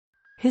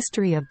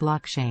History of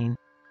blockchain.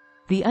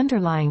 The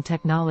underlying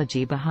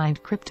technology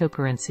behind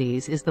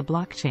cryptocurrencies is the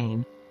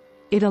blockchain.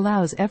 It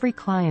allows every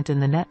client in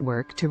the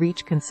network to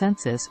reach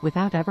consensus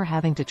without ever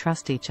having to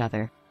trust each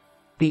other.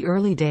 The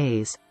early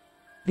days.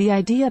 The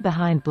idea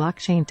behind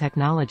blockchain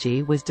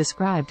technology was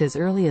described as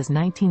early as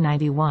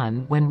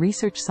 1991 when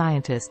research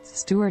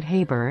scientists Stuart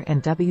Haber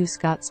and W.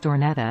 Scott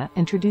Stornetta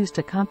introduced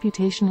a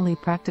computationally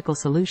practical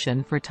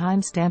solution for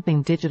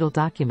time-stamping digital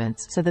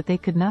documents so that they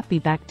could not be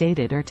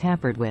backdated or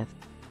tampered with.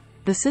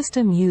 The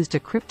system used a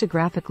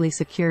cryptographically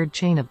secured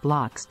chain of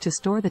blocks to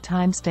store the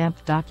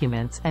time-stamped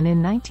documents, and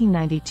in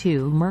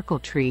 1992 Merkle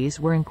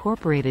trees were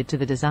incorporated to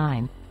the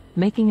design,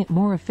 making it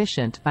more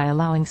efficient by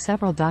allowing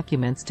several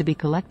documents to be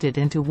collected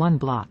into one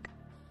block.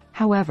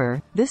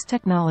 However, this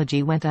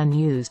technology went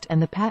unused and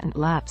the patent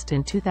lapsed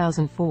in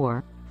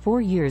 2004,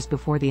 4 years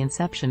before the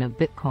inception of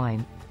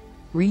Bitcoin.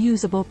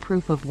 Reusable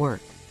proof of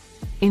work.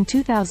 In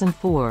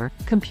 2004,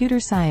 computer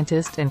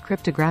scientist and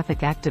cryptographic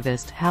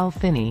activist Hal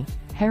Finney,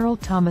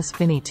 Harold Thomas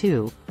Finney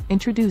II,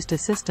 introduced a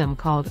system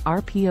called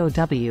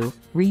RPOW,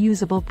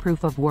 Reusable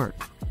Proof of Work.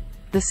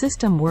 The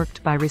system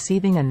worked by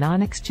receiving a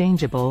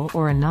non-exchangeable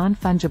or a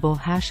non-fungible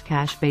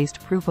hashcash-based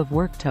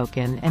proof-of-work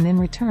token and in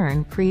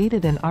return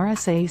created an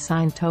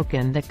RSA-signed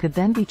token that could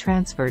then be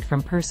transferred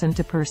from person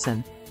to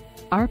person.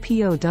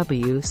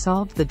 RPOW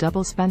solved the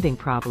double spending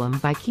problem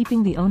by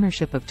keeping the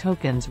ownership of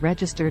tokens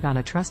registered on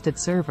a trusted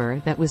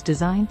server that was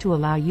designed to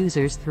allow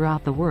users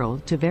throughout the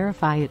world to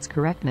verify its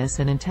correctness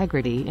and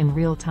integrity in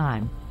real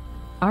time.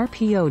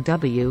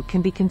 RPOW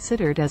can be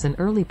considered as an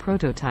early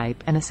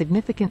prototype and a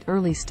significant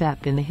early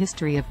step in the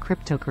history of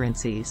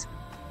cryptocurrencies.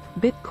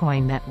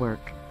 Bitcoin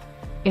network.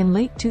 In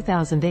late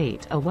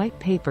 2008, a white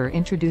paper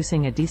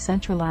introducing a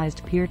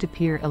decentralized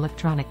peer-to-peer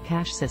electronic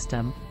cash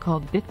system,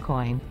 called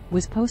Bitcoin,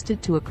 was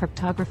posted to a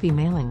cryptography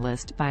mailing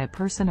list by a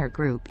person or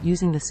group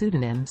using the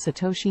pseudonym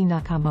Satoshi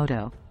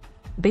Nakamoto.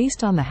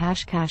 Based on the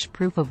hashcash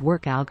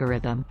proof-of-work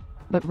algorithm,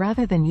 but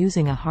rather than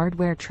using a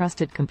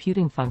hardware-trusted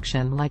computing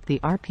function like the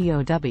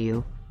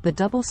RPOW, the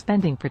double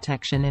spending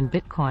protection in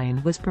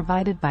Bitcoin was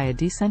provided by a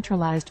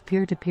decentralized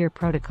peer-to-peer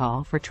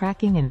protocol for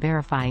tracking and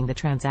verifying the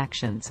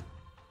transactions.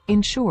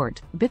 In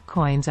short,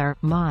 Bitcoins are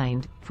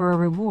mined for a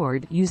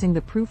reward using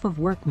the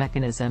proof-of-work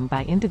mechanism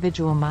by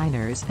individual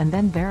miners and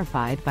then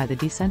verified by the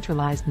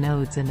decentralized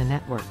nodes in the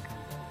network.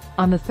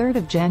 On the 3rd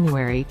of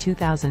January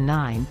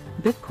 2009,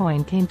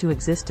 Bitcoin came to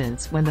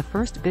existence when the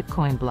first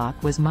Bitcoin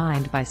block was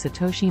mined by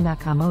Satoshi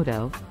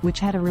Nakamoto, which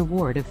had a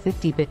reward of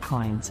 50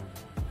 Bitcoins.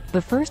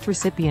 The first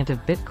recipient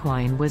of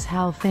Bitcoin was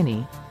Hal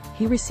Finney.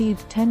 He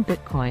received 10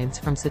 Bitcoins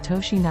from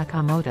Satoshi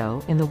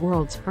Nakamoto in the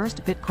world's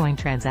first Bitcoin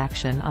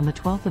transaction on the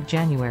 12th of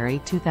January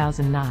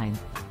 2009.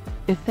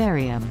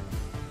 Ethereum.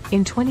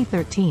 In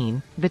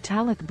 2013,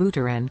 Vitalik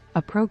Buterin,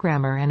 a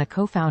programmer and a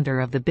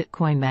co-founder of the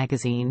Bitcoin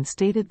magazine,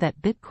 stated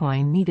that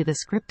Bitcoin needed a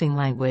scripting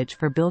language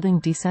for building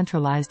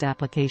decentralized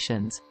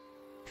applications.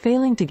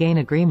 Failing to gain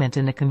agreement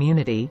in the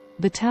community,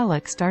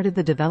 Vitalik started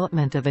the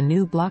development of a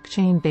new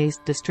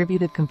blockchain-based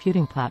distributed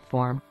computing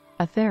platform,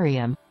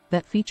 Ethereum,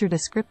 that featured a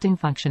scripting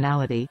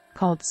functionality,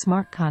 called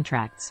smart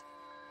contracts.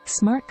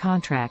 Smart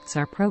contracts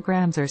are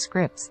programs or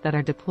scripts that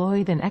are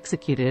deployed and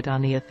executed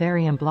on the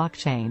Ethereum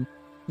blockchain.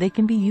 They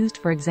can be used,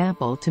 for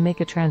example, to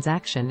make a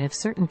transaction if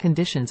certain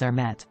conditions are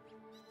met.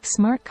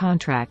 Smart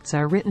contracts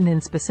are written in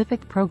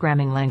specific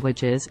programming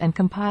languages and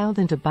compiled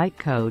into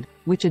bytecode,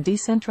 which a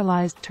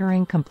decentralized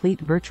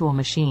Turing-complete virtual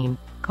machine,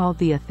 called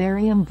the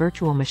Ethereum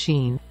Virtual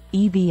Machine,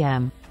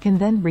 EVM, can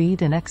then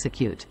read and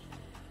execute.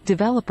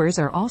 Developers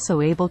are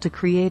also able to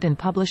create and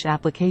publish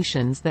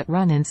applications that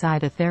run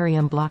inside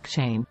Ethereum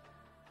blockchain.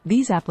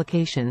 These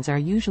applications are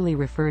usually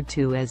referred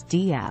to as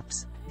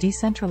dApps,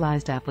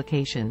 decentralized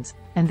applications,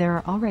 and there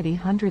are already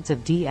hundreds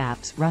of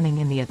dApps running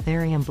in the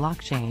Ethereum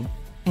blockchain,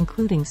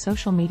 including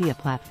social media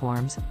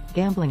platforms,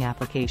 gambling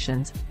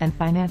applications, and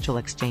financial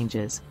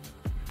exchanges.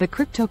 The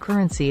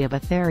cryptocurrency of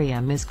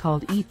Ethereum is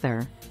called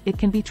Ether. It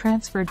can be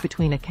transferred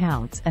between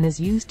accounts and is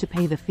used to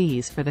pay the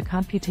fees for the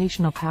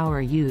computational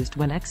power used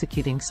when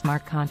executing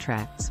smart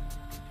contracts.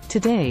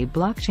 Today,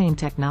 blockchain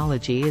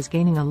technology is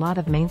gaining a lot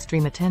of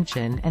mainstream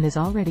attention and is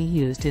already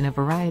used in a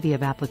variety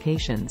of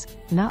applications,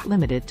 not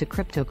limited to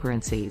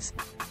cryptocurrencies.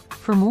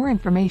 For more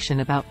information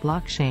about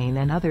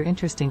blockchain and other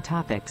interesting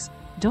topics,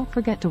 don't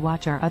forget to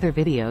watch our other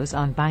videos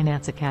on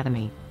Binance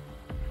Academy.